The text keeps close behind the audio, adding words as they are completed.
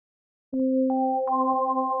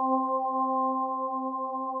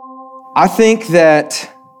I think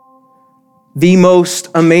that the most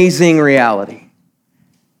amazing reality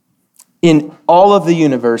in all of the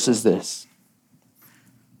universe is this.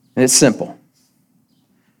 And it's simple.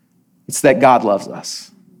 It's that God loves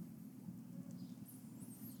us.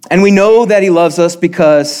 And we know that he loves us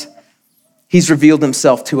because he's revealed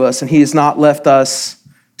himself to us and he has not left us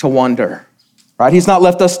to wonder, right? He's not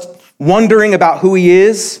left us wondering about who he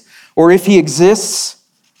is or if he exists.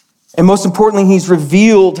 And most importantly, he's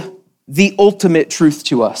revealed the ultimate truth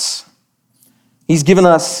to us. He's given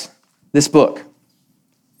us this book,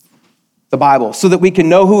 the Bible, so that we can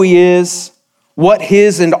know who he is, what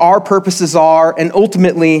his and our purposes are, and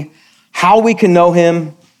ultimately how we can know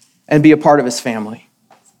him and be a part of his family.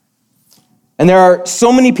 And there are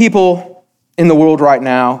so many people in the world right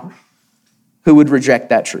now who would reject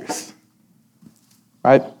that truth,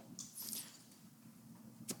 right?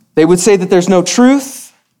 They would say that there's no truth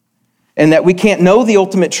and that we can't know the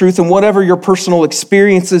ultimate truth, and whatever your personal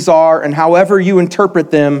experiences are and however you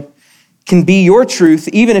interpret them can be your truth,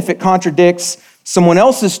 even if it contradicts someone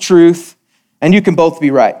else's truth, and you can both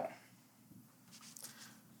be right.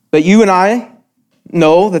 But you and I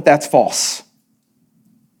know that that's false.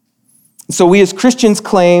 So we as Christians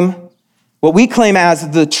claim, what we claim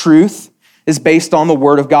as the truth is based on the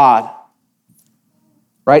Word of God,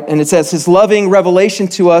 right? And it says his loving revelation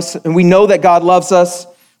to us, and we know that God loves us.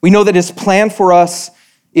 We know that his plan for us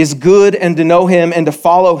is good and to know him and to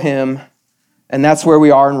follow him. And that's where we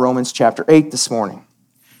are in Romans chapter 8 this morning,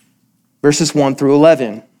 verses 1 through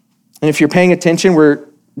 11. And if you're paying attention, we're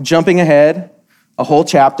jumping ahead a whole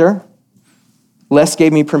chapter. Les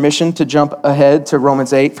gave me permission to jump ahead to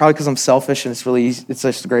Romans 8, probably because I'm selfish and it's really easy. It's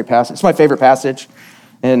just a great passage. It's my favorite passage.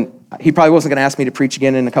 And he probably wasn't going to ask me to preach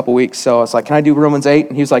again in a couple weeks. So I was like, can I do Romans 8?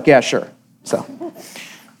 And he was like, yeah, sure. So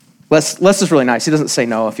Les is really nice. He doesn't say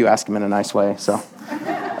no if you ask him in a nice way. So,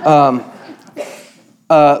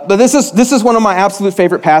 but this is one of my absolute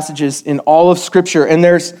favorite passages in all of Scripture. And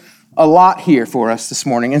there's a lot here for us this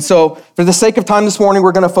morning. And so for the sake of time this morning,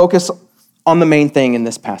 we're going to focus on the main thing in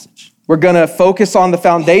this passage. We're going to focus on the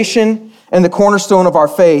foundation and the cornerstone of our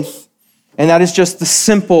faith, and that is just the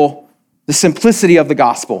simplicity of the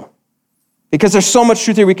gospel. Because there's so much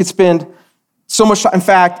truth here, we could spend so much time. In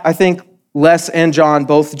fact, I think Les and John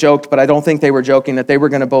both joked, but I don't think they were joking, that they were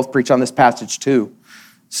going to both preach on this passage too.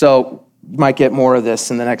 So you might get more of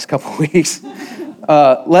this in the next couple of weeks.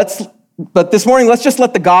 But this morning, let's just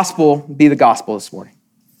let the gospel be the gospel this morning.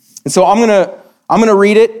 And so I'm gonna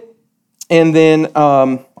read it, and then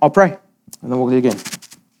I'll pray, and then we'll do it again.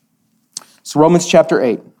 So Romans chapter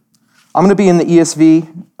 8. I'm gonna be in the ESV.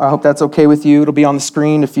 I hope that's okay with you. It'll be on the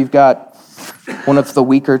screen if you've got one of the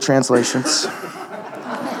weaker translations.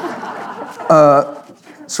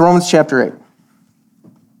 So Romans chapter 8.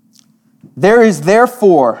 There is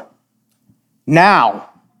therefore now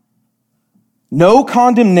no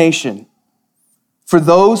condemnation for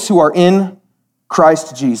those who are in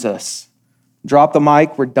Christ Jesus. Drop the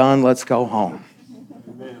mic, we're done, let's go home.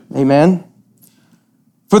 Amen.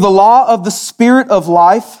 For the law of the Spirit of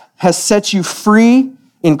life has set you free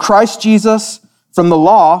in Christ Jesus from the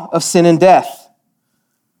law of sin and death.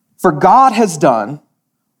 For God has done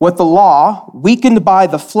what the law, weakened by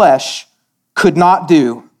the flesh, could not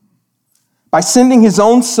do. By sending his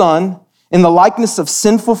own Son in the likeness of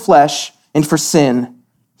sinful flesh and for sin,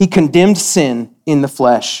 he condemned sin in the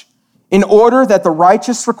flesh, in order that the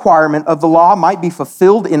righteous requirement of the law might be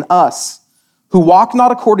fulfilled in us, who walk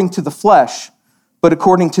not according to the flesh, but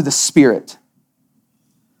according to the Spirit.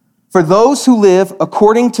 For those who live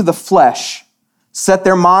according to the flesh set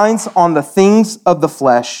their minds on the things of the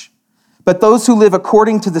flesh, but those who live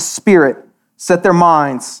according to the Spirit set their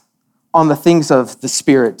minds on the things of the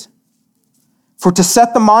Spirit. For to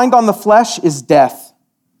set the mind on the flesh is death,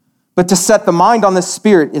 but to set the mind on the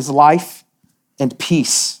Spirit is life and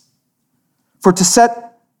peace. For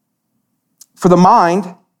the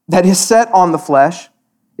mind that is set on the flesh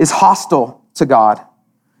is hostile to God,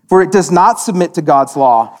 for it does not submit to God's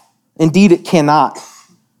law. Indeed, it cannot.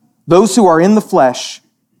 Those who are in the flesh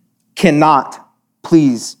cannot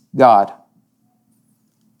please God.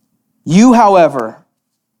 You, however,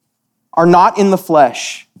 are not in the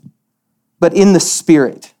flesh, but in the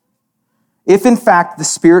Spirit, if in fact the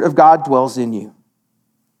Spirit of God dwells in you.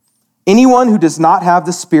 Anyone who does not have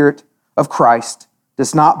the Spirit of Christ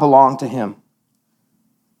does not belong to him.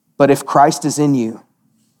 But if Christ is in you,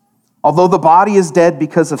 although the body is dead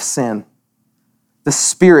because of sin, the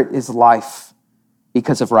Spirit is life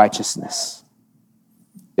because of righteousness.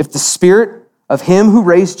 If the Spirit of him who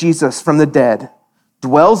raised Jesus from the dead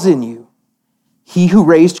dwells in you, he who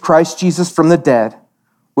raised Christ Jesus from the dead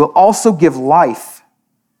will also give life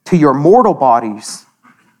to your mortal bodies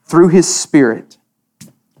through his Spirit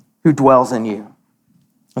who dwells in you.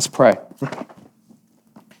 Let's pray.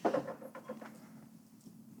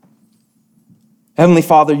 Heavenly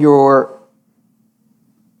Father, your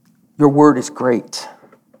word is great,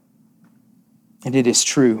 and it is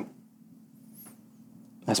true.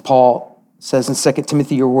 As Paul says in 2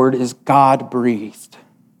 Timothy, your word is God-breathed.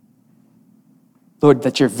 Lord,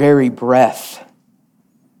 that your very breath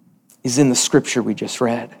is in the scripture we just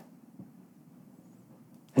read.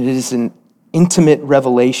 And it is an intimate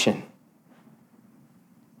revelation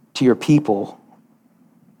to your people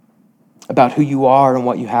about who you are and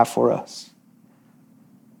what you have for us.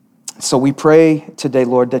 So we pray today,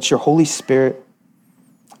 Lord, that your Holy Spirit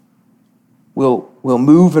will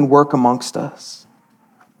move and work amongst us,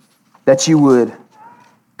 that you would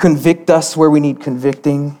convict us where we need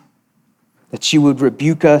convicting, that you would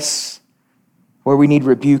rebuke us where we need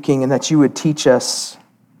rebuking, and that you would teach us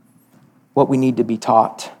what we need to be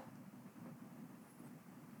taught.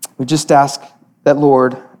 We just ask that,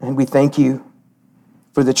 Lord, and we thank you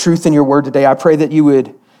for the truth in your word today. I pray that you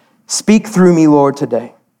would speak through me, Lord,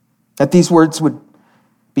 today, that these words would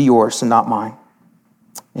be yours and not mine.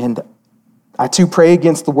 And I too pray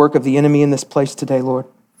against the work of the enemy in this place today, Lord.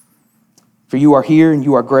 For you are here and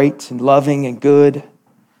you are great and loving and good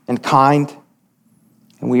and kind,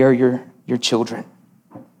 and we are your children.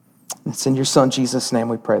 It's in your Son, Jesus' name,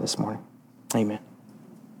 we pray this morning. Amen.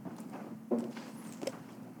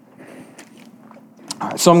 All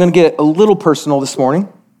right, so I'm going to get a little personal this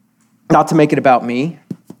morning, not to make it about me,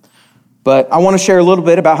 but I want to share a little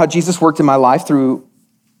bit about how Jesus worked in my life through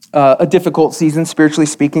a difficult season, spiritually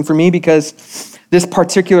speaking, for me, because this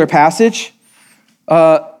particular passage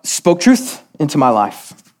spoke truth into my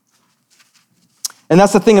life. And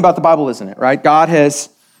that's the thing about the Bible, isn't it, right? God has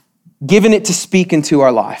given it to speak into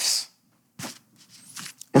our lives.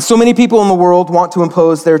 And so many people in the world want to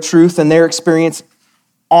impose their truth and their experience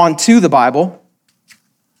onto the Bible,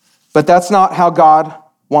 but that's not how God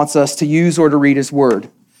wants us to use or to read his word.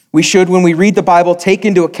 We should, when we read the Bible, take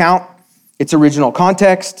into account its original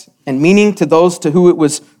context and meaning to those to who it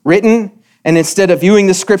was written, and instead of viewing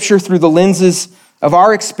the scripture through the lenses of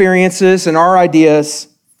our experiences and our ideas,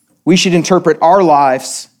 we should interpret our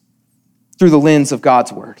lives through the lens of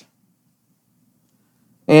God's word.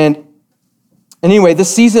 And anyway,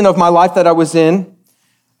 this season of my life that I was in,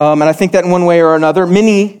 and I think that in one way or another,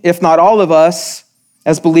 many, if not all of us,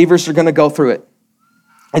 as believers are going to go through it.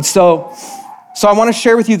 And so I want to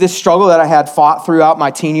share with you this struggle that I had fought throughout my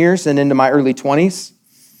teen years and into my early 20s.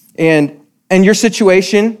 And your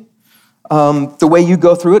situation, the way you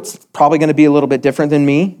go through it's probably going to be a little bit different than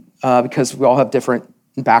me because we all have different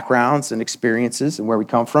backgrounds and experiences and where we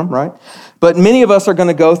come from, right? But many of us are going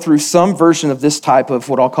to go through some version of this type of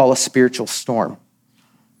what I'll call a spiritual storm.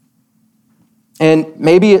 And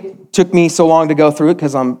maybe it took me so long to go through it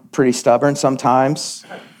because I'm pretty stubborn sometimes.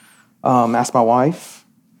 Ask my wife.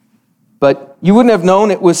 But you wouldn't have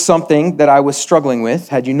known it was something that I was struggling with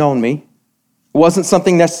had you known me. It wasn't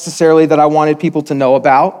something necessarily that I wanted people to know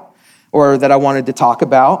about or that I wanted to talk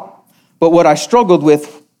about. But what I struggled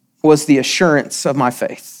with was the assurance of my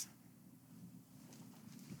faith.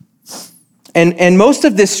 And most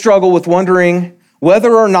of this struggle with wondering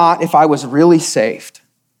whether or not if I was really saved,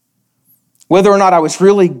 whether or not I was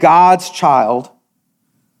really God's child,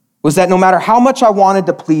 was that no matter how much I wanted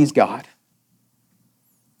to please God,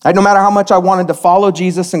 no matter how much I wanted to follow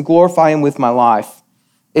Jesus and glorify him with my life,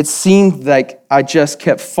 it seemed like I just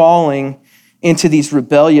kept falling into these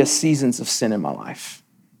rebellious seasons of sin in my life.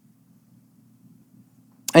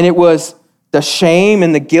 And it was the shame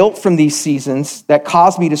and the guilt from these seasons that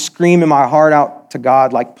caused me to scream in my heart out to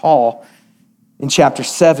God like Paul. In chapter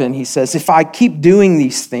 7, he says, if I keep doing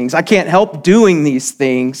these things, I can't help doing these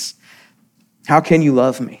things, how can you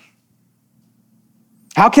love me?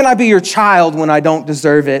 How can I be your child when I don't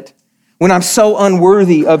deserve it, when I'm so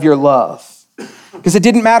unworthy of your love? Because it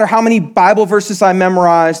didn't matter how many Bible verses I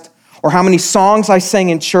memorized or how many songs I sang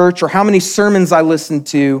in church or how many sermons I listened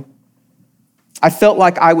to, I felt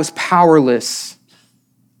like I was powerless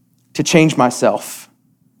to change myself.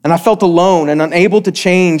 And I felt alone and unable to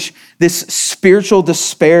change this spiritual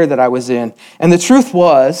despair that I was in. And the truth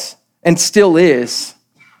was, and still is,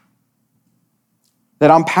 that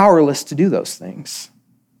I'm powerless to do those things.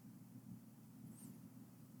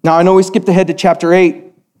 Now, I know we skipped ahead to chapter 8,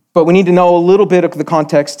 but we need to know a little bit of the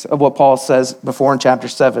context of what Paul says before in chapter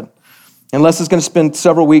 7. And Les is going to spend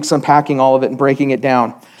several weeks unpacking all of it and breaking it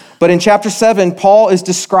down. But in chapter 7, Paul is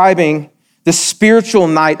describing the spiritual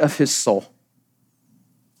night of his soul.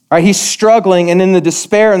 Right? He's struggling, and in the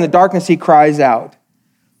despair and the darkness, he cries out.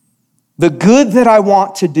 The good that I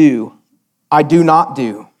want to do, I do not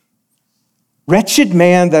do. Wretched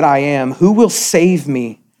man that I am, who will save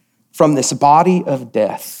me from this body of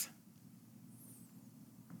death?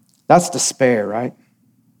 That's despair, right?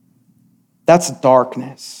 That's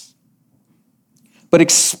darkness. But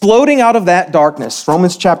exploding out of that darkness,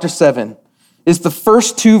 Romans chapter 7, is the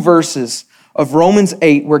first two verses of Romans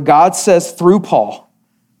 8, where God says through Paul,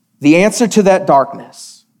 the answer to that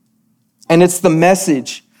darkness. And it's the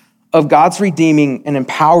message of God's redeeming and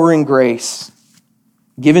empowering grace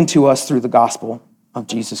given to us through the gospel of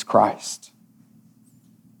Jesus Christ.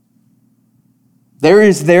 There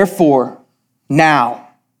is therefore now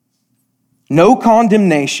no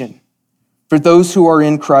condemnation for those who are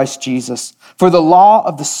in Christ Jesus. For the law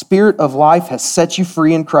of the Spirit of life has set you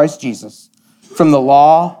free in Christ Jesus from the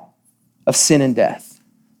law of sin and death.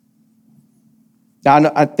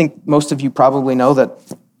 Now, I think most of you probably know that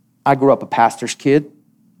I grew up a pastor's kid.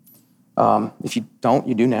 If you don't,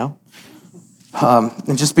 you do now.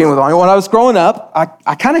 And just being with all, when I was growing up,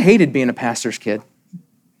 I kind of hated being a pastor's kid.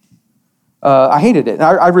 I hated it.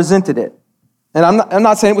 I resented it. And I'm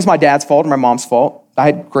not saying it was my dad's fault or my mom's fault. I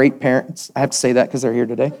had great parents. I have to say that because they're here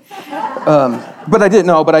today. But I didn't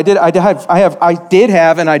know. But I did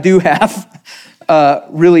have, and I do have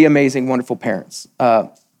really amazing, wonderful parents.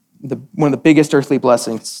 One of the biggest earthly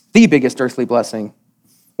blessings, the biggest earthly blessing,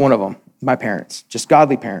 one of them, my parents, just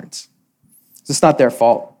godly parents. It's not their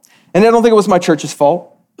fault. And I don't think it was my church's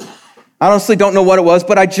fault. I honestly don't know what it was,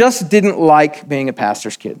 but I just didn't like being a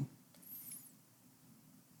pastor's kid.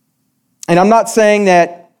 And I'm not saying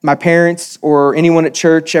that my parents or anyone at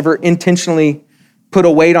church ever intentionally put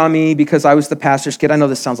a weight on me because I was the pastor's kid. I know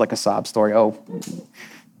this sounds like a sob story. Oh,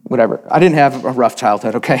 whatever. I didn't have a rough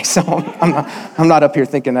childhood, okay? So I'm not up here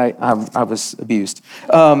thinking I was abused.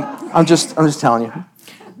 I'm just telling you.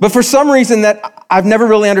 But for some reason that I've never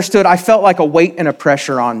really understood, I felt like a weight and a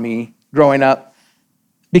pressure on me growing up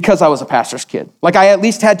because I was a pastor's kid. Like I at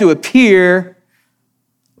least had to appear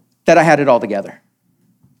that I had it all together,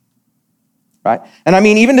 right? And I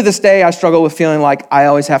mean, even to this day, I struggle with feeling like I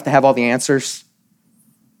always have to have all the answers.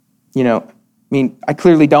 You know, I mean, I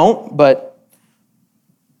clearly don't, but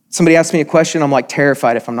somebody asks me a question, I'm like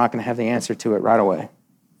terrified if I'm not going to have the answer to it right away.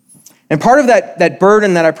 And part of that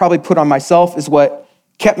burden that I probably put on myself is what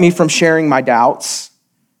kept me from sharing my doubts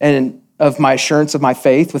and of my assurance of my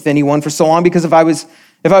faith with anyone for so long. Because if I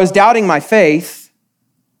was doubting my faith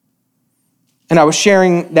and I was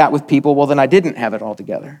sharing that with people, well, then I didn't have it all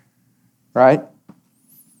together, right?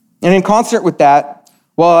 And in concert with that,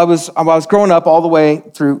 while I was growing up all the way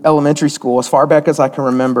through elementary school, as far back as I can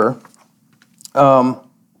remember, I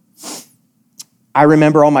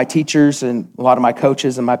remember all my teachers and a lot of my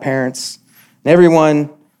coaches and my parents, and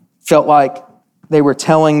everyone felt like they were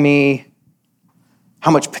telling me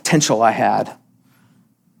how much potential I had.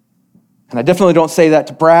 And I definitely don't say that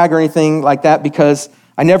to brag or anything like that because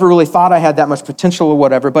I never really thought I had that much potential or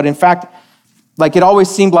whatever. But in fact, like it always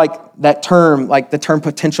seemed like that term, like the term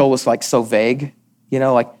potential was like so vague, you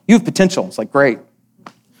know, like you have potential. It's like, great.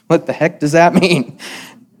 What the heck does that mean?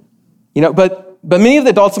 You know, but many of the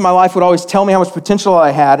adults in my life would always tell me how much potential I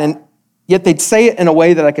had, and yet they'd say it in a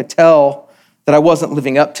way that I could tell that I wasn't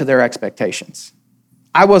living up to their expectations.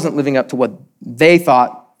 I wasn't living up to what they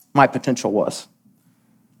thought my potential was.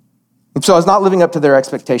 And so I was not living up to their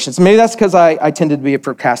expectations. Maybe that's because I tended to be a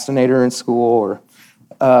procrastinator in school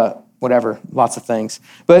or whatever, lots of things.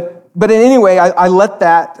 But in any way, I let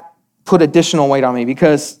that put additional weight on me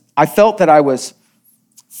because I felt that I was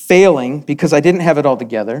failing because I didn't have it all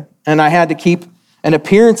together, and I had to keep an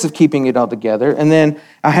appearance of keeping it all together, and then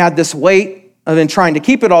I had this weight of in trying to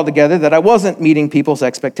keep it all together that I wasn't meeting people's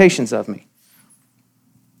expectations of me.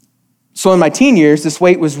 So in my teen years, this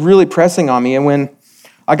weight was really pressing on me, and when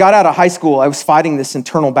I got out of high school, I was fighting this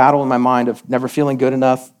internal battle in my mind of never feeling good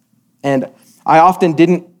enough, and I often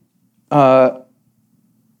didn't, there's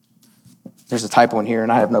a typo in here,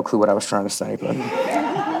 and I have no clue what I was trying to say, but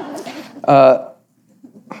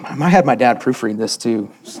I might have my dad proofread this too.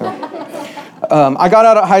 So I got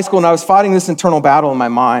out of high school, and I was fighting this internal battle in my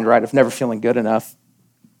mind, right, of never feeling good enough.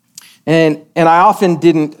 And I often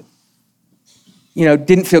didn't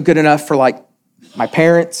feel good enough for like my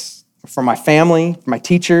parents, for my family, for my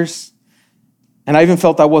teachers. And I even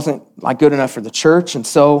felt I wasn't like good enough for the church. And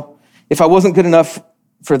so if I wasn't good enough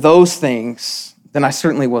for those things, then I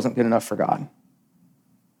certainly wasn't good enough for God.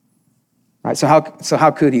 Right? So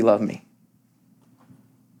how could he love me?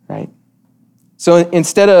 Right? So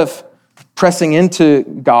instead of pressing into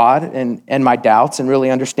God and my doubts and really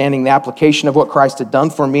understanding the application of what Christ had done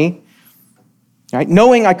for me, right?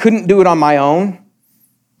 Knowing I couldn't do it on my own,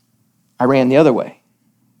 I ran the other way.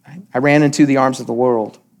 Right? I ran into the arms of the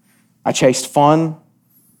world. I chased fun.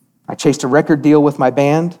 I chased a record deal with my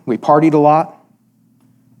band. We partied a lot.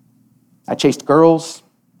 I chased girls.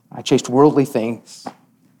 I chased worldly things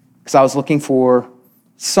because I was looking for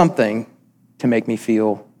something to make me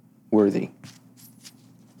feel worthy.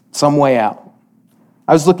 Some way out.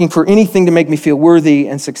 I was looking for anything to make me feel worthy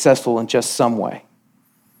and successful in just some way.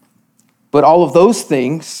 But all of those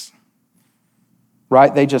things,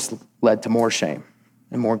 right, they just led to more shame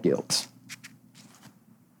and more guilt.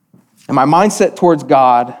 And my mindset towards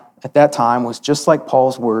God at that time was just like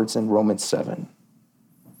Paul's words in Romans 7.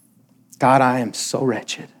 God, I am so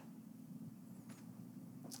wretched.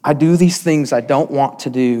 I do these things I don't want to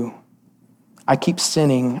do. I keep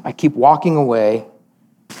sinning. I keep walking away.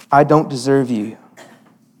 I don't deserve you.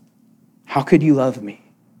 How could you love me?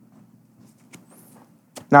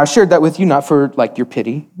 Now, I shared that with you not for like your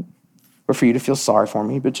pity or for you to feel sorry for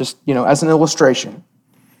me, but just, as an illustration.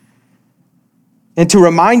 And to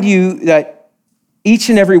remind you that each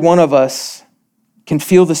and every one of us can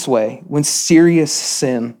feel this way when serious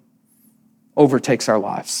sin overtakes our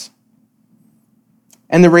lives.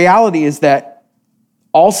 And the reality is that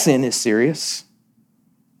all sin is serious,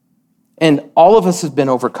 and all of us have been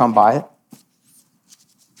overcome by it.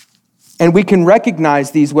 And we can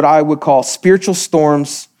recognize these, what I would call spiritual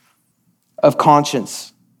storms of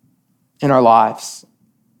conscience in our lives.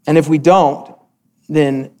 And if we don't,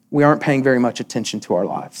 then we aren't paying very much attention to our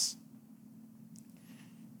lives.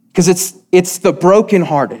 Because it's the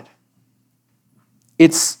brokenhearted.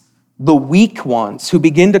 It's the weak ones who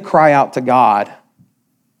begin to cry out to God,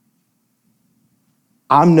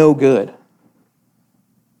 I'm no good.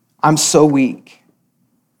 I'm so weak.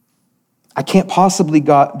 I can't possibly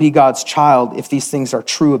be God's child if these things are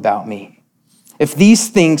true about me. If these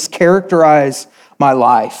things characterize my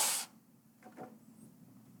life.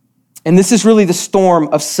 And this is really the storm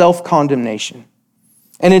of self-condemnation.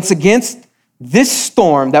 And it's against this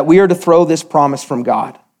storm that we are to throw this promise from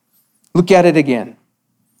God. Look at it again.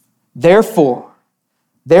 Therefore,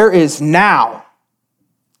 there is now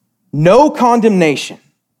no condemnation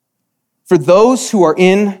for those who are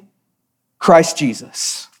in Christ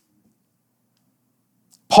Jesus.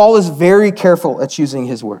 Paul is very careful at choosing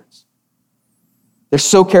his words. They're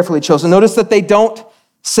so carefully chosen. Notice that they don't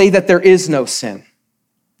say that there is no sin.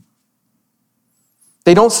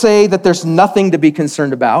 They don't say that there's nothing to be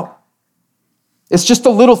concerned about. It's just a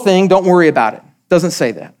little thing, don't worry about it. Doesn't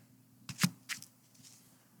say that.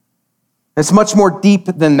 It's much more deep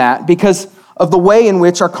than that because of the way in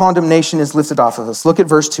which our condemnation is lifted off of us. Look at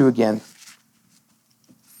verse 2 again.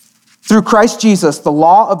 Through Christ Jesus, the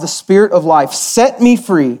law of the Spirit of life set me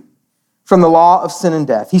free from the law of sin and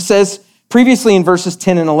death. He says previously in verses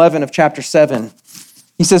 10 and 11 of chapter 7,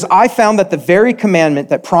 he says, I found that the very commandment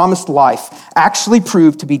that promised life actually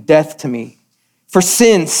proved to be death to me. For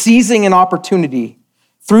sin, seizing an opportunity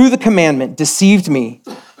through the commandment, deceived me,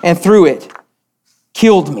 and through it,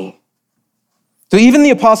 killed me. So even the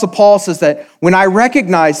Apostle Paul says that when I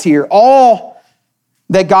recognize here all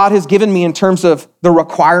that God has given me in terms of the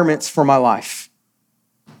requirements for my life,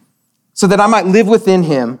 so that I might live within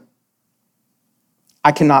him,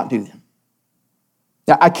 I cannot do them.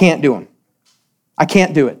 I can't do them. I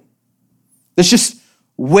can't do it. There's just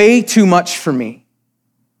way too much for me.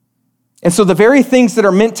 And so the very things that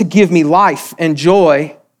are meant to give me life and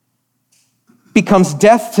joy becomes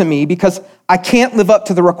death to me because I can't live up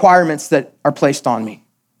to the requirements that are placed on me.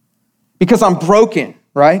 Because I'm broken,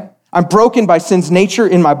 right? I'm broken by sin's nature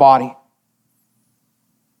in my body.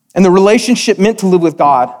 And the relationship meant to live with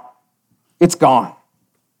God, it's gone.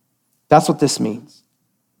 That's what this means.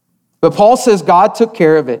 But Paul says God took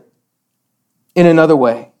care of it in another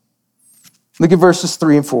way. Look at verses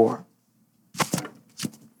 3 and 4.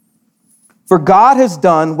 For God has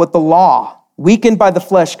done what the law, weakened by the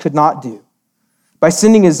flesh, could not do. By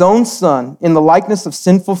sending his own Son in the likeness of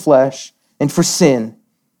sinful flesh, and for sin,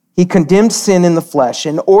 he condemned sin in the flesh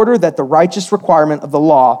in order that the righteous requirement of the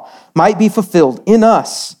law might be fulfilled in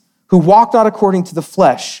us who walk not according to the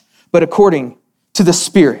flesh, but according to the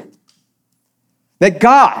Spirit. That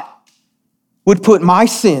God would put my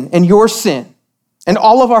sin and your sin and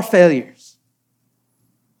all of our failures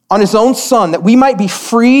on his own Son, that we might be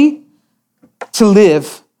free to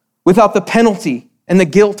live without the penalty and the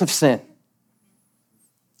guilt of sin.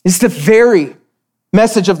 It's the very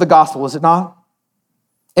message of the gospel, is it not?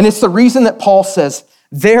 And it's the reason that Paul says,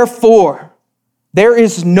 therefore, there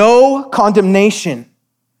is no condemnation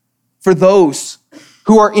for those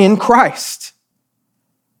who are in Christ.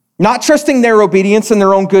 Not trusting their obedience and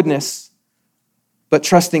their own goodness, but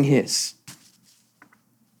trusting his.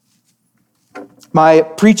 My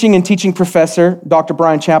preaching and teaching professor, Dr.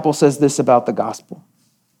 Brian Chappell, says this about the gospel.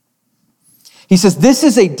 He says, this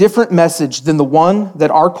is a different message than the one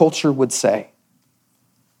that our culture would say.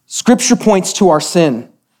 Scripture points to our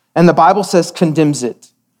sin, and the Bible says condemns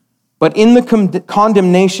it. But in the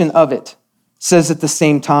condemnation of it, says at the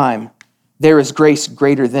same time, there is grace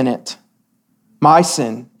greater than it. My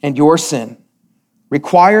sin and your sin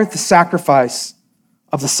require the sacrifice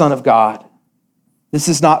of the Son of God. This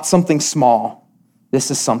is not something small. This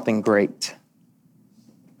is something great.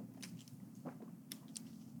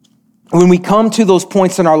 When we come to those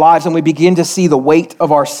points in our lives and we begin to see the weight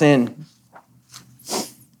of our sin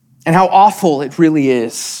and how awful it really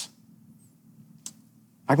is,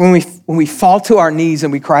 like when we fall to our knees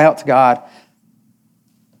and we cry out to God,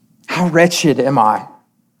 how wretched am I?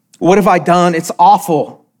 What have I done? It's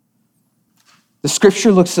awful. The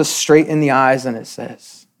scripture looks us straight in the eyes and it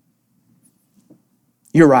says,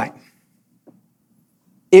 you're right.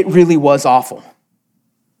 It really was awful.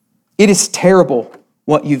 It is terrible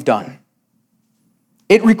what you've done.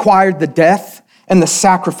 It required the death and the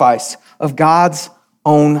sacrifice of God's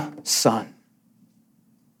own Son.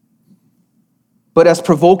 But as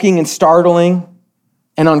provoking and startling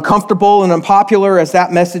and uncomfortable and unpopular as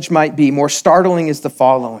that message might be, more startling is the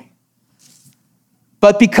following.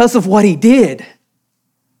 But because of what he did,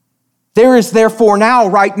 there is therefore now,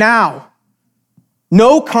 right now,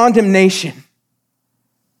 no condemnation.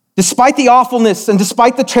 Despite the awfulness and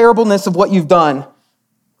despite the terribleness of what you've done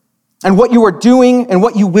and what you are doing and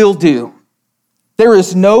what you will do, there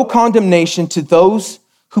is no condemnation to those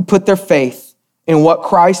who put their faith in what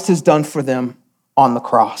Christ has done for them on the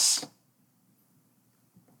cross.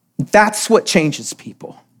 That's what changes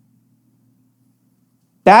people.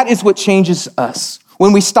 That is what changes us.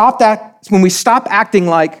 When we stop acting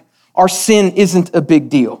like our sin isn't a big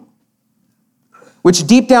deal, which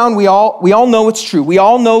deep down we all know it's true. We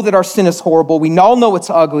all know that our sin is horrible. We all know it's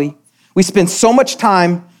ugly. We spend so much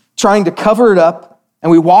time trying to cover it up,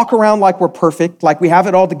 and we walk around like we're perfect, like we have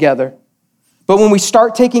it all together. But when we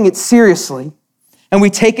start taking it seriously, and we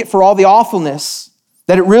take it for all the awfulness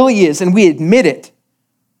that it really is, and we admit it,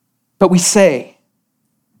 but we say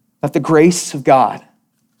that the grace of God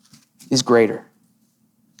is greater.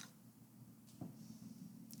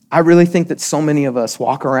 I really think that so many of us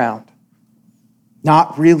walk around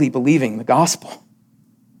not really believing the gospel.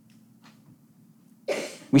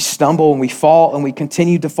 We stumble and we fall and we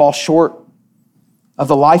continue to fall short of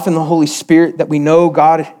the life in the Holy Spirit that we know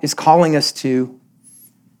God is calling us to.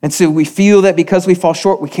 And so we feel that because we fall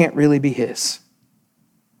short, we can't really be his.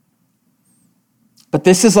 But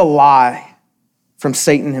this is a lie from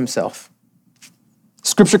Satan himself.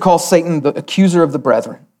 Scripture calls Satan the accuser of the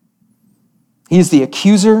brethren. He is the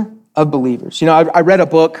accuser of believers. You know, I read a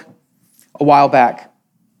book a while back.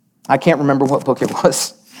 I can't remember what book it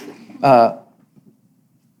was.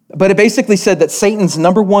 But it basically said that Satan's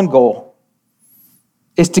number one goal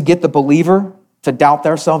is to get the believer to doubt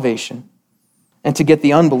their salvation and to get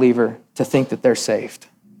the unbeliever to think that they're saved.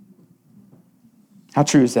 How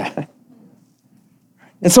true is that?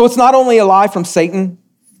 And so it's not only a lie from Satan,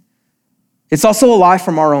 it's also a lie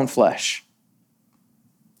from our own flesh.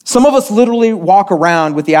 Some of us literally walk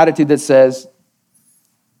around with the attitude that says,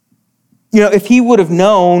 you know, if he would have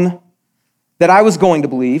known that I was going to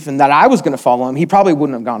believe and that I was going to follow him, he probably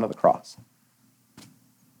wouldn't have gone to the cross.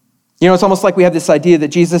 You know, it's almost like we have this idea that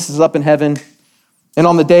Jesus is up in heaven, and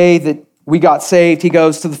on the day that we got saved, he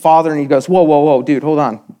goes to the Father and he goes, whoa, dude, hold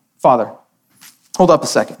on. Father, hold up a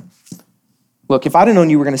second. Look, if I'd have known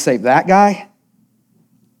you were going to save that guy,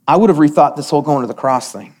 I would have rethought this whole going to the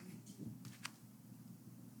cross thing.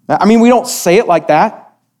 I mean, we don't say it like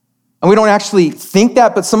that, and we don't actually think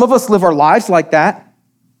that, but some of us live our lives like that.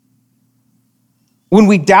 When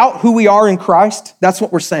we doubt who we are in Christ, that's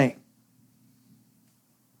what we're saying.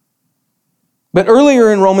 But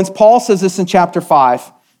earlier in Romans, Paul says this in chapter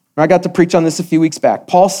 5. I got to preach on this a few weeks back.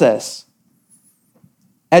 Paul says,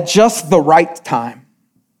 at just the right time,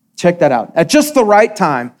 check that out, at just the right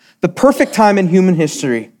time, the perfect time in human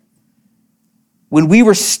history, when we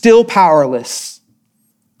were still powerless,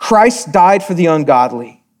 Christ died for the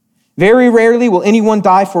ungodly. Very rarely will anyone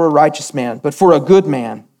die for a righteous man, but for a good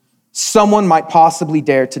man, someone might possibly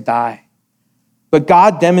dare to die. But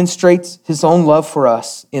God demonstrates his own love for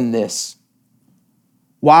us in this.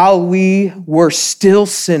 While we were still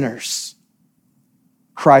sinners,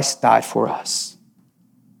 Christ died for us.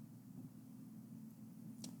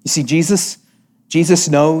 You see, Jesus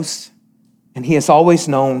knows, and he has always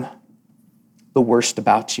known the worst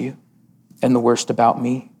about you and the worst about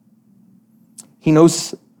me. He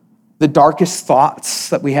knows the darkest thoughts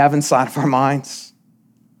that we have inside of our minds.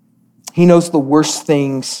 He knows the worst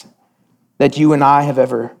things that you and I have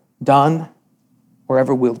ever done or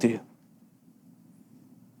ever will do.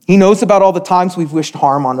 He knows about all the times we've wished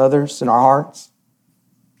harm on others in our hearts.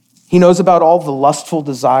 He knows about all the lustful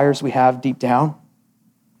desires we have deep down.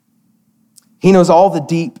 He knows all the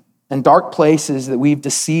deep and dark places that we've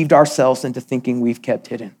deceived ourselves into thinking we've kept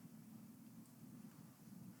hidden.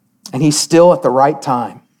 And He still, at the right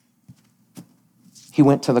time, He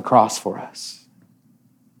went to the cross for us.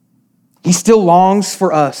 He still longs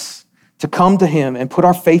for us to come to Him and put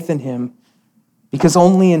our faith in Him, because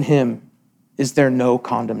only in Him is there no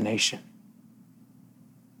condemnation.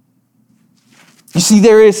 You see,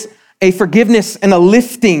 there is a forgiveness and a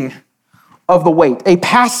lifting of the weight, a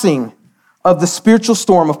passing of the spiritual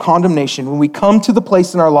storm of condemnation when we come to the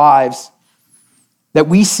place in our lives that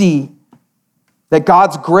we see that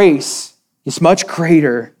God's grace is much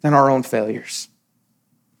greater than our own failures.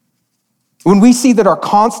 When we see that our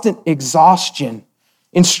constant exhaustion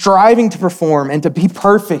in striving to perform and to be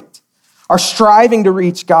perfect, our striving to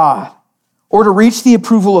reach God or to reach the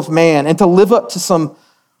approval of man and to live up to some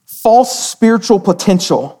false spiritual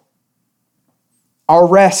potential, our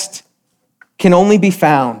rest can only be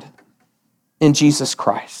found in Jesus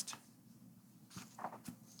Christ.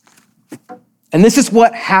 And this is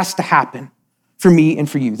what has to happen for me and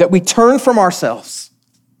for you, that we turn from ourselves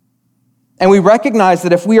and we recognize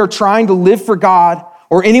that if we are trying to live for God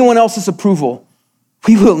or anyone else's approval,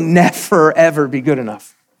 we will never, ever be good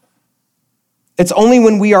enough. It's only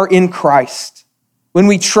when we are in Christ, when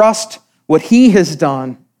we trust what He has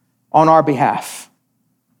done on our behalf.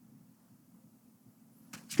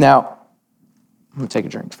 Now, I'm going to take a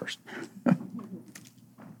drink first.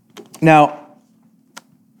 Now,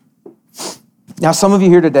 some of you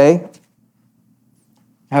here today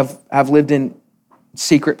have lived in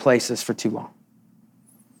secret places for too long.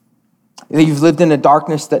 You've lived in a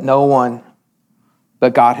darkness that no one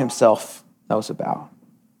but God Himself knows about.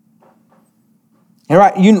 And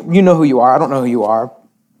right, you know who you are. I don't know who you are.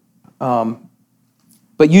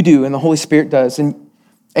 But you do, and the Holy Spirit does. And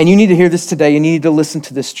you need to hear this today. You need to listen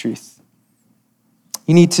to this truth.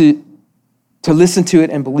 You need to listen to it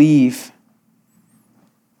and believe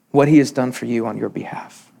what He has done for you on your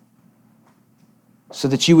behalf, so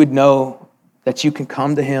that you would know that you can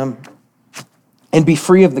come to Him and be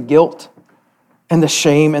free of the guilt and the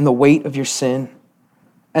shame and the weight of your sin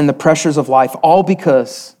and the pressures of life, all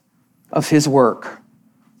because of His work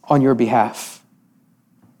on your behalf.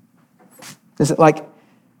 Is it like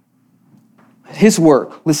His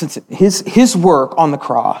work? Listen to His work on the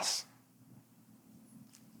cross.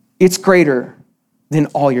 It's greater than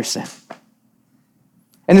all your sin.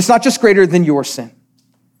 And it's not just greater than your sin.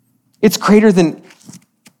 It's greater than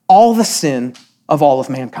all the sin of all of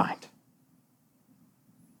mankind.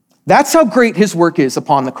 That's how great His work is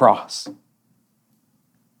upon the cross.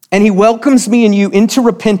 And He welcomes me and you into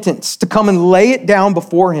repentance to come and lay it down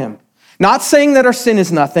before Him. Not saying that our sin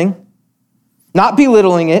is nothing, not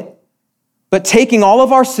belittling it, but taking all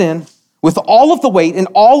of our sin with all of the weight and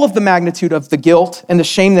all of the magnitude of the guilt and the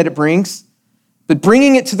shame that it brings, but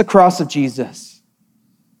bringing it to the cross of Jesus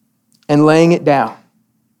and laying it down.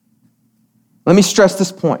 Let me stress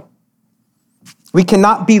this point. We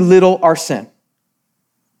cannot belittle our sin.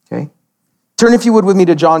 Okay? Turn, if you would, with me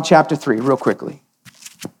to John chapter 3 real quickly.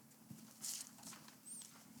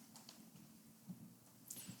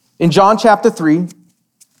 In John chapter 3,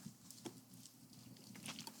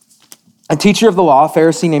 a teacher of the law, a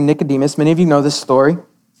Pharisee named Nicodemus, many of you know this story.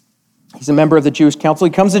 He's a member of the Jewish council.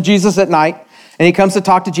 He comes to Jesus at night, and he comes to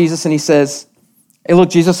talk to Jesus, and he says, hey, look,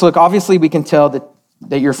 Jesus, obviously we can tell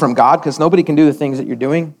that you're from God, because nobody can do the things that you're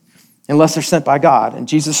doing unless they're sent by God. And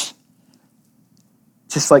Jesus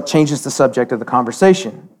just changes the subject of the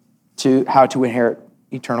conversation to how to inherit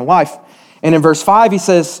eternal life. And in verse 5, he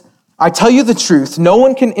says, I tell you the truth, no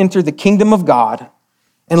one can enter the kingdom of God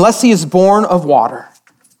unless he is born of water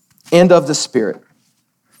and of the Spirit.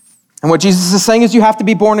 And what Jesus is saying is you have to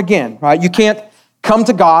be born again, right? You can't come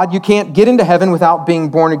to God. You can't get into heaven without being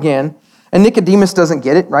born again. And Nicodemus doesn't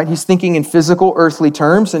get it, right? He's thinking in physical, earthly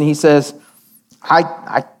terms, and he says,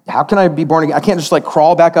 how can I be born again? I can't just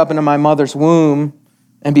crawl back up into my mother's womb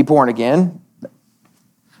and be born again.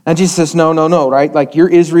 And Jesus says, no, right? You're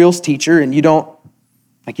Israel's teacher, and you don't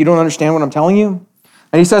understand what I'm telling you.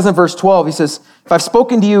 And he says in verse 12, he says, if I've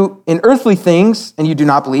spoken to you in earthly things and you do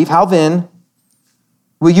not believe, how then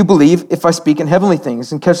will you believe if I speak in heavenly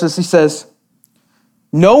things? And catch this, he says,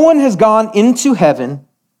 no one has gone into heaven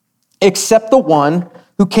except the one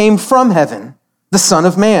who came from heaven, the Son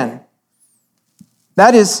of Man.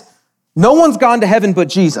 That is, no one's gone to heaven but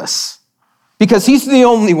Jesus, because He's the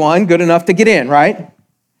only one good enough to get in, right?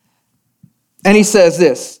 And he says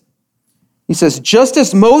this. He says, just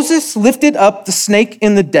as Moses lifted up the snake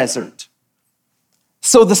in the desert,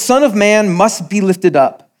 so the Son of Man must be lifted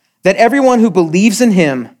up, that everyone who believes in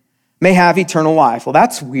him may have eternal life. Well,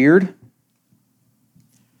 that's weird.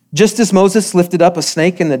 Just as Moses lifted up a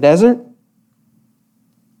snake in the desert.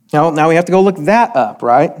 Now we have to go look that up,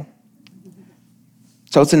 right?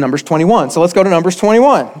 So it's in Numbers 21. So let's go to Numbers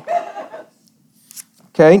 21.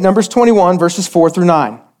 Okay, Numbers 21, verses 4 through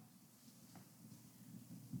 9.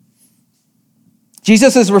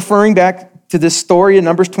 Jesus is referring back to this story in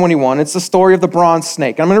Numbers 21. It's the story of the bronze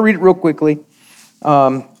snake. I'm going to read it real quickly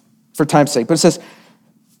for time's sake. But it says,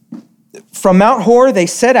 from Mount Hor they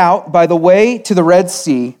set out by the way to the Red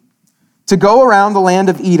Sea to go around the land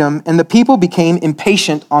of Edom, and the people became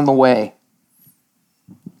impatient on the way.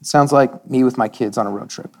 It sounds like me with my kids on a road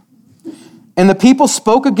trip. And the people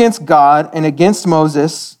spoke against God and against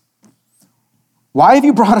Moses. Why have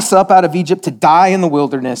you brought us up out of Egypt to die in the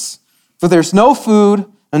wilderness? For there's no food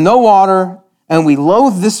and no water, and we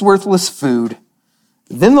loathe this worthless food.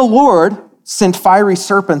 Then the Lord sent fiery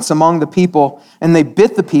serpents among the people, and they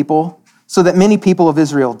bit the people, so that many people of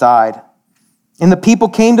Israel died. And the people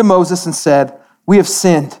came to Moses and said, we have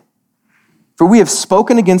sinned, for we have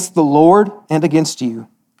spoken against the Lord and against you.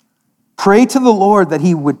 Pray to the Lord that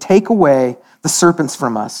he would take away the serpents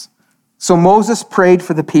from us. So Moses prayed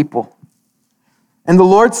for the people. And the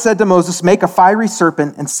Lord said to Moses, make a fiery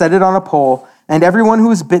serpent and set it on a pole, and everyone who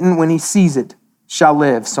is bitten when he sees it shall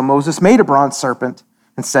live. So Moses made a bronze serpent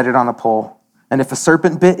and set it on a pole. And if a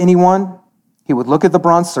serpent bit anyone, he would look at the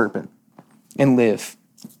bronze serpent and live.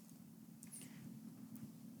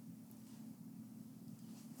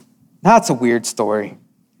 Now, it's a weird story.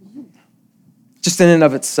 Just in and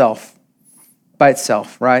of itself, by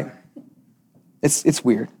itself, right? It's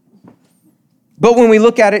weird. But when we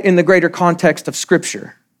look at it in the greater context of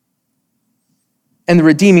Scripture and the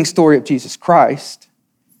redeeming story of Jesus Christ,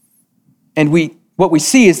 and what we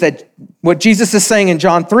see is that what Jesus is saying in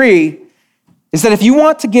John 3 is that if you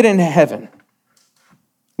want to get into heaven,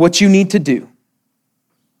 what you need to do,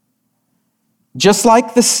 just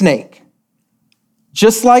like the snake,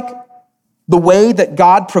 just like the way that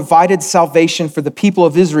God provided salvation for the people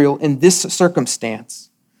of Israel in this circumstance,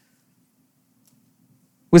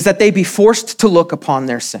 was that they be forced to look upon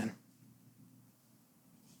their sin.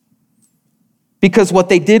 Because what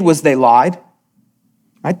they did was they lied,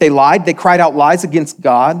 right? They lied, they cried out lies against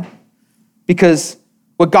God, because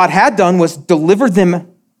what God had done was deliver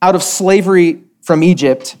them out of slavery from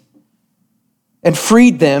Egypt and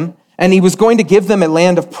freed them, and he was going to give them a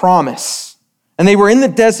land of promise. And they were in the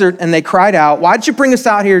desert and they cried out, why did you bring us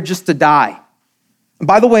out here just to die? And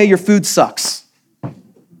by the way, your food sucks.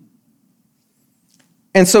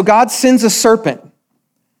 And so God sends a serpent.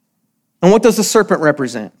 And what does the serpent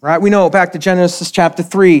represent, right? We know back to Genesis chapter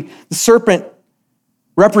 3, the serpent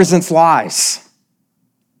represents lies.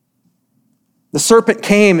 The serpent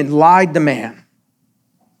came and lied to man.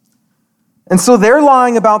 And so they're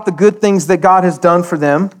lying about the good things that God has done for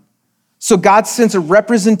them. So God sends a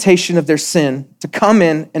representation of their sin to come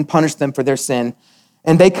in and punish them for their sin.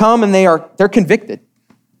 And they come and they're convicted.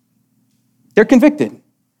 They're convicted.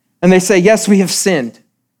 And they say, yes, we have sinned.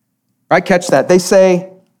 Right? Catch that. They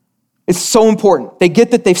say, it's so important. They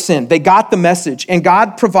get that they've sinned. They got the message. And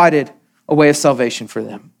God provided a way of salvation for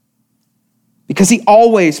them. Because he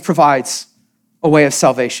always provides a way of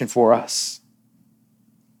salvation for us.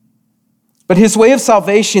 But his way of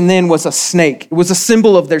salvation then was a snake. It was a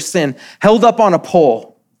symbol of their sin, held up on a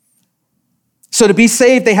pole. So to be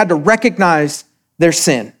saved, they had to recognize their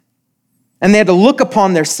sin. And they had to look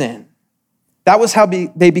upon their sin. That was how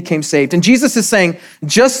they became saved. And Jesus is saying,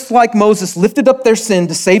 just like Moses lifted up their sin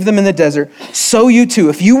to save them in the desert, so you too,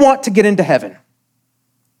 if you want to get into heaven,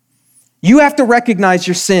 you have to recognize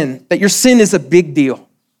your sin, that your sin is a big deal.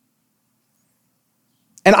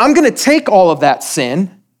 And I'm going to take all of that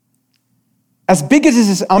sin, as big as it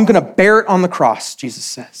is, I'm going to bear it on the cross, Jesus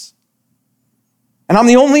says. And I'm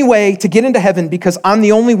the only way to get into heaven because I'm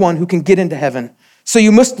the only one who can get into heaven. So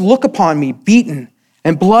you must look upon me beaten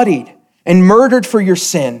and bloodied and murdered for your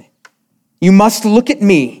sin. You must look at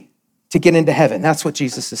me to get into heaven. That's what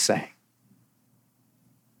Jesus is saying.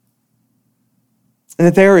 And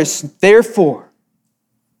that there is therefore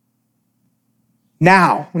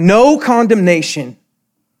now no condemnation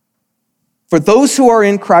for those who are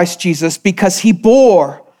in Christ Jesus, because he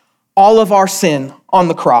bore all of our sin on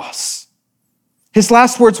the cross. His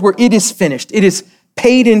last words were, it is finished. It is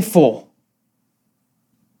paid in full.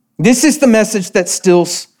 This is the message that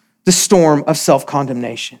stills the storm of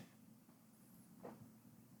self-condemnation.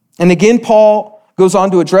 And again, Paul goes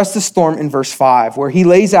on to address the storm in verse 5, where he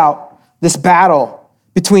lays out this battle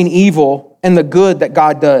between evil and the good that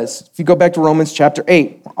God does. If you go back to Romans chapter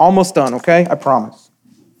 8, we're almost done, okay? I promise.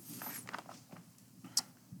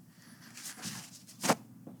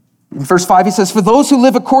 In verse 5, he says, "For those who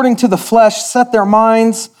live according to the flesh set their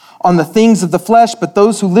minds on the things of the flesh, but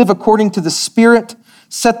those who live according to the Spirit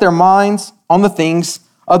set their minds on the things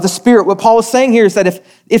of the Spirit." What Paul is saying here is that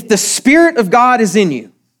if the Spirit of God is in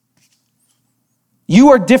you, you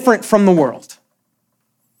are different from the world.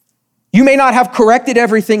 You may not have corrected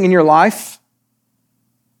everything in your life,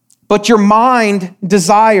 but your mind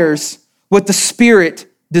desires what the Spirit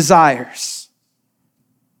desires.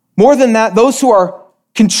 More than that, those who are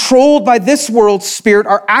controlled by this world's spirit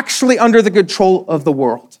are actually under the control of the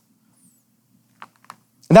world.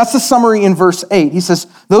 And that's the summary in verse 8. He says,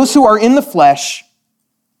 those who are in the flesh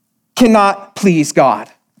cannot please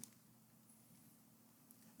God.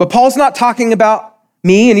 But Paul's not talking about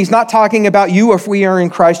me, and he's not talking about you if we are in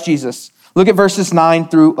Christ Jesus. Look at verses 9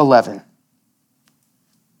 through 11.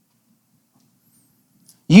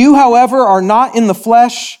 "You, however, are not in the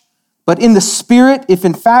flesh, but in the Spirit, if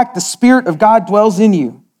in fact the Spirit of God dwells in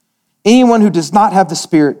you. Anyone who does not have the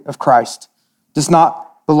Spirit of Christ does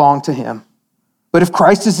not belong to him. But if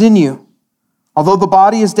Christ is in you, although the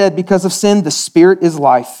body is dead because of sin, the Spirit is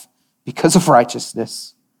life because of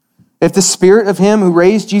righteousness. If the Spirit of him who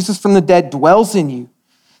raised Jesus from the dead dwells in you,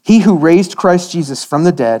 he who raised Christ Jesus from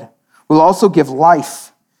the dead will also give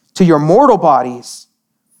life to your mortal bodies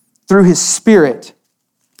through his Spirit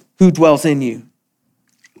who dwells in you."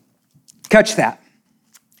 Catch that.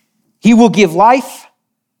 He will give life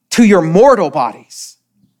to your mortal bodies.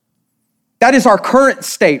 That is our current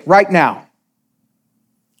state right now.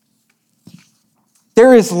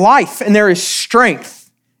 There is life and there is strength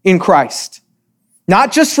in Christ.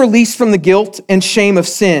 Not just released from the guilt and shame of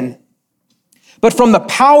sin, but from the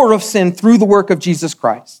power of sin through the work of Jesus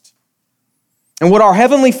Christ. And what our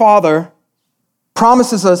Heavenly Father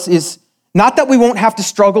promises us is not that we won't have to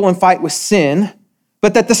struggle and fight with sin,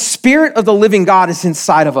 but that the Spirit of the living God is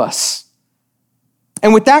inside of us.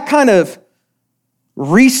 And with that kind of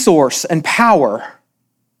resource and power,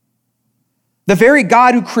 the very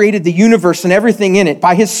God who created the universe and everything in it,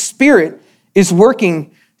 by his Spirit, is working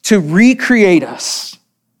to recreate us.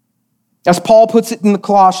 As Paul puts it in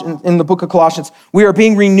the book of Colossians, we are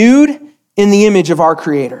being renewed in the image of our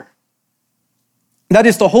Creator. That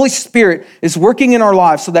is, the Holy Spirit is working in our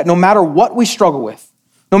lives so that no matter what we struggle with,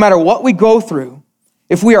 no matter what we go through,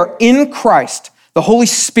 if we are in Christ, the Holy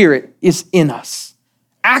Spirit is in us,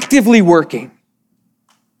 actively working.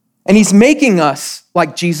 And he's making us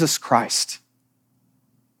like Jesus Christ.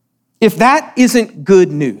 If that isn't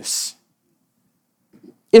good news,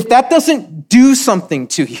 if that doesn't do something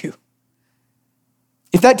to you,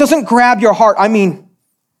 if that doesn't grab your heart,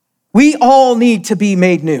 we all need to be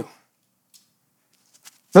made new.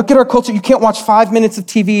 Look at our culture. You can't watch 5 minutes of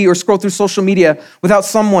TV or scroll through social media without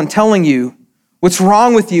someone telling you what's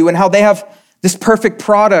wrong with you and how they have this perfect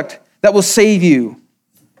product that will save you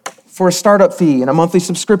for a startup fee and a monthly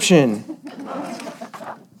subscription.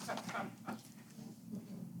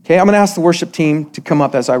 Okay, I'm going to ask the worship team to come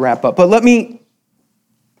up as I wrap up. But let me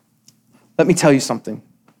tell you something.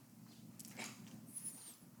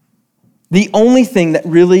 The only thing that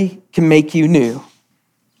really can make you new,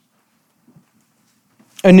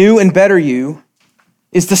 a new and better you,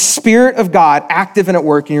 is the Spirit of God active and at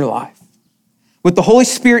work in your life. With the Holy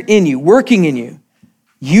Spirit in you, working in you,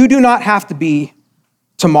 you do not have to be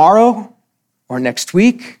tomorrow or next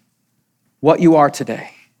week what you are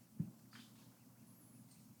today.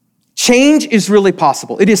 Change is really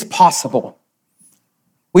possible. It is possible.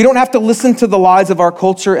 We don't have to listen to the lies of our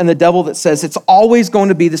culture and the devil that says it's always going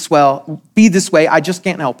to be this way, I just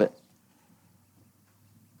can't help it.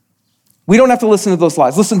 We don't have to listen to those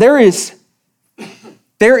lies. Listen, there is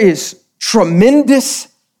tremendous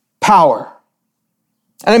power.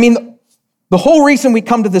 And the whole reason we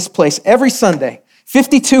come to this place every Sunday,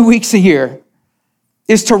 52 weeks a year,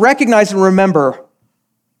 is to recognize and remember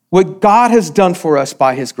what God has done for us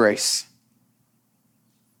by his grace.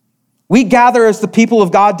 We gather as the people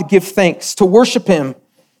of God to give thanks, to worship him,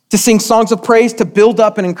 to sing songs of praise, to build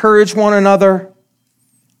up and encourage one another,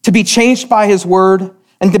 to be changed by his word,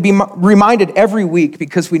 and to be reminded every week,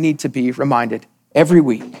 because we need to be reminded every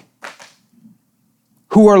week,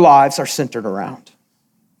 who our lives are centered around.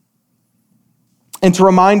 And to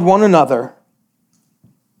remind one another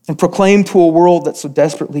and proclaim to a world that so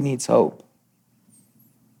desperately needs hope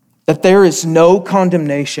that there is no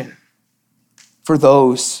condemnation for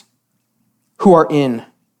those who are in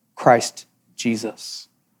Christ Jesus.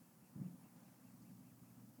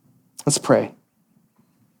 Let's pray.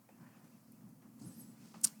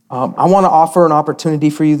 I want to offer an opportunity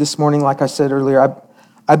for you this morning. Like I said earlier,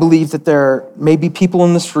 I believe that there may be people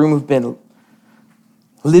in this room who've been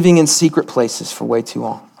living in secret places for way too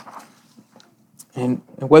long. And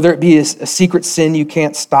whether it be a secret sin you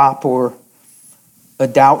can't stop, or a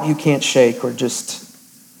doubt you can't shake, or just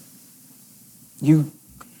you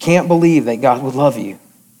can't believe that God would love you,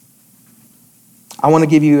 I want to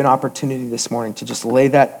give you an opportunity this morning to just lay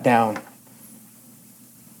that down.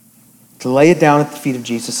 To lay it down at the feet of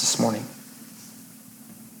Jesus this morning.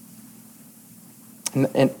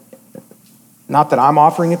 And not that I'm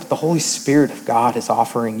offering it, but the Holy Spirit of God is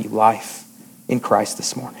offering you life in Christ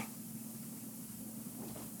this morning.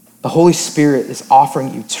 The Holy Spirit is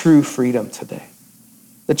offering you true freedom today.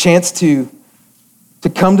 The chance to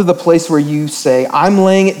come to the place where you say, I'm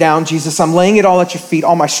laying it down, Jesus. I'm laying it all at your feet.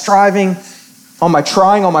 All my striving, all my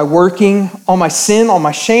trying, all my working, all my sin, all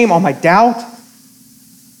my shame, all my doubt.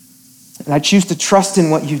 And I choose to trust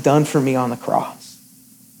in what you've done for me on the cross.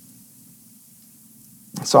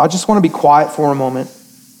 So I just want to be quiet for a moment,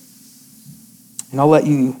 and I'll let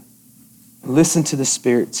you listen to the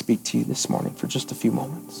Spirit speak to you this morning for just a few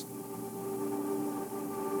moments.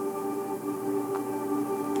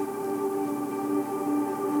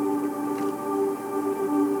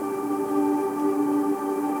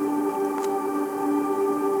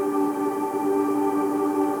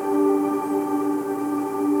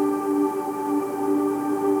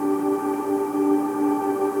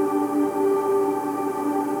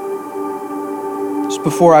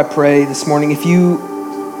 Before I pray this morning, if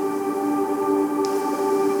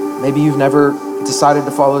maybe you've never decided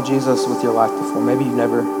to follow Jesus with your life before, maybe you've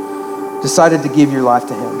never decided to give your life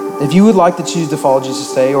to him. If you would like to choose to follow Jesus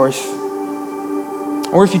today, or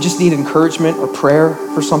if you just need encouragement or prayer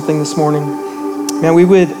for something this morning, man, we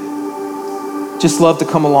would just love to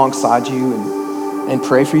come alongside you and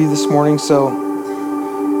pray for you this morning. So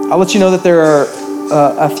I'll let you know that there are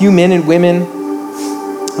a few men and women.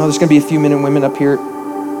 There's going to be a few men and women up here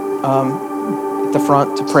at the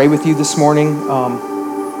front to pray with you this morning.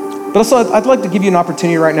 But also, I'd like to give you an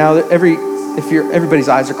opportunity right now. That everybody's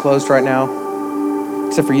eyes are closed right now,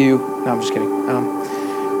 except for you. No, I'm just kidding.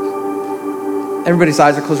 Everybody's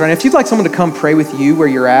eyes are closed right now. If you'd like someone to come pray with you where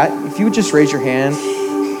you're at, if you would just raise your hand,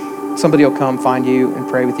 somebody will come find you and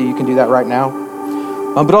pray with you. You can do that right now.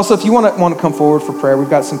 But also, if you want to come forward for prayer,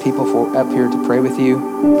 we've got some people up here to pray with you.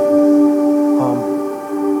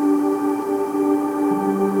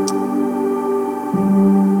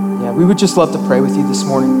 We would just love to pray with you this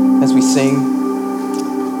morning as we sing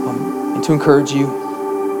and to encourage you.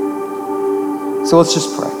 So let's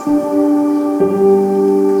just pray.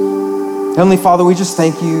 Heavenly Father, we just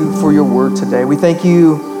thank you for your word today. We thank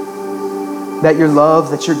you that your love,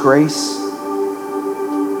 that your grace,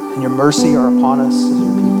 and your mercy are upon us as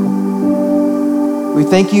your people. We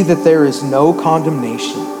thank you that there is no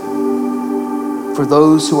condemnation for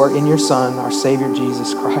those who are in your Son, our Savior,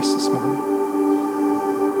 Jesus Christ, this morning.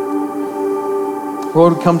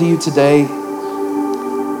 Lord, we come to you today,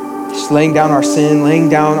 just laying down our sin, laying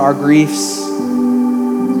down our griefs,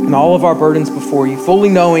 and all of our burdens before you, fully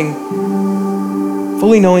knowing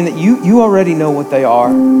that you already know what they are.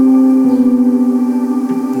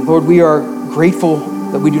 And Lord, we are grateful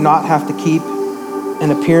that we do not have to keep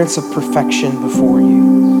an appearance of perfection before you.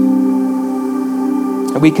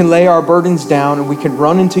 And we can lay our burdens down, and we can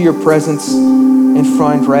run into your presence and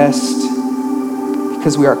find rest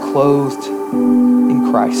because we are clothed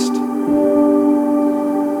in Christ.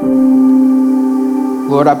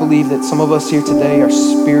 Lord, I believe that some of us here today are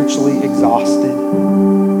spiritually exhausted,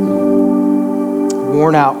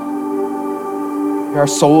 worn out. Our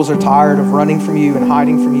souls are tired of running from you and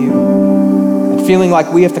hiding from you and feeling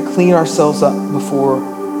like we have to clean ourselves up before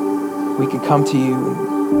we can come to you.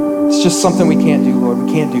 It's just something we can't do, Lord.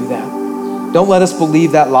 We can't do that. Don't let us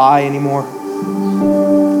believe that lie anymore.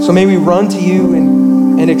 So may we run to you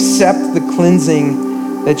and accept the cleansing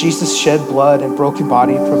that Jesus shed blood and broken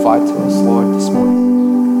body to provide to us, Lord, this morning.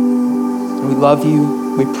 And we love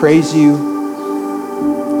you. We praise you.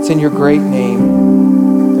 It's in your great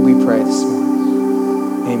name that we pray this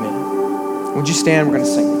morning. Amen. Would you stand? We're going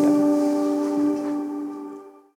to sing.